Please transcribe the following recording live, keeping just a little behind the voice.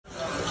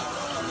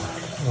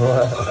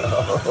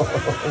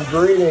Well,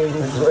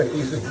 greetings,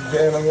 ladies and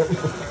gentlemen.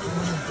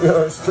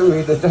 Yours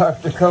truly, the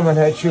doctor, coming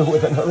at you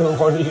with another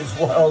one of these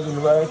wild and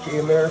wacky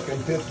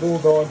American Pit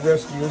Bulldog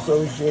Rescue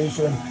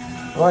Association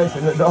Life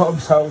in the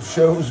Dog's House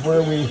shows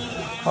where we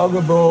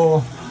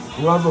huggable,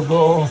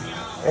 lovable,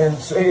 and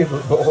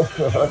saveable.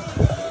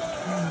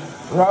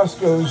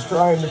 Roscoe's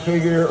trying to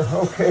figure,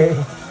 okay,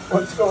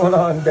 what's going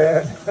on,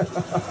 Dad?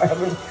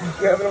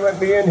 You haven't let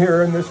me in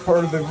here in this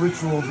part of the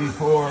ritual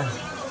before.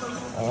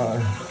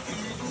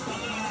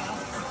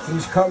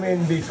 He's come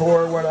in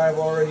before when I've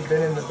already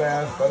been in the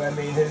bath, but I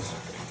mean,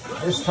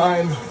 his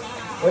time,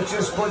 let's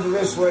just put it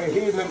this way,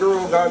 he and the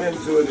girl got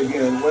into it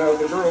again. Well,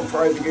 the girl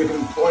tried to get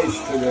him twice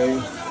today,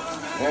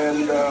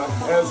 and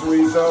as a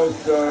result,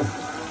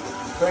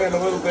 playing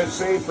a little bit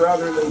safe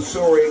rather than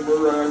sorry,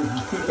 we're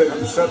keeping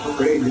them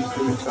separated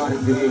for the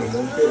time being.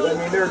 Okay? I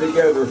mean, they're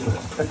together.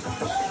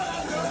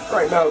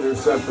 Right now, they're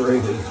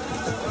separated.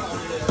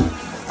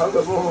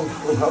 Huggable,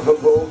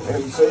 lovable,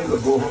 and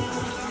saveable.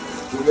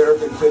 The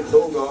American Pit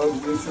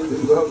Bulldog, we sure do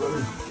love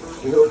him.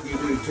 We hope you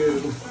do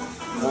too.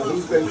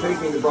 He's been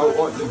thinking about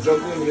wanting to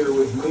jump in here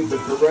with me, but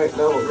for right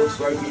now it looks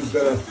like he's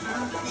going to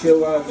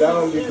chill on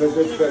down because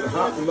it's been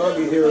hot and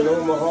muggy here in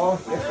Omaha,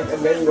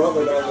 and they love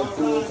it on the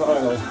cool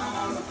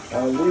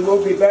tile. We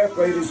will be back,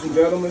 ladies and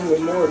gentlemen,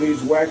 with more of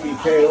these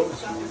wacky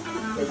tales.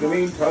 In the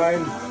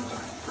meantime,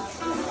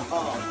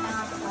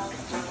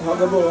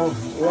 huggable,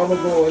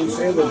 lovable, and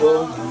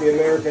saveable, the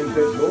American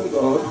Pit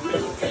Bulldog.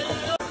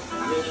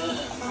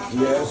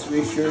 Yes,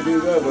 we sure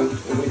do love it,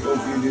 and we hope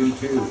you do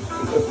too.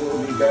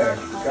 We'll be back.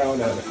 Count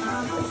on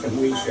it.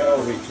 We shall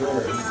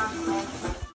return.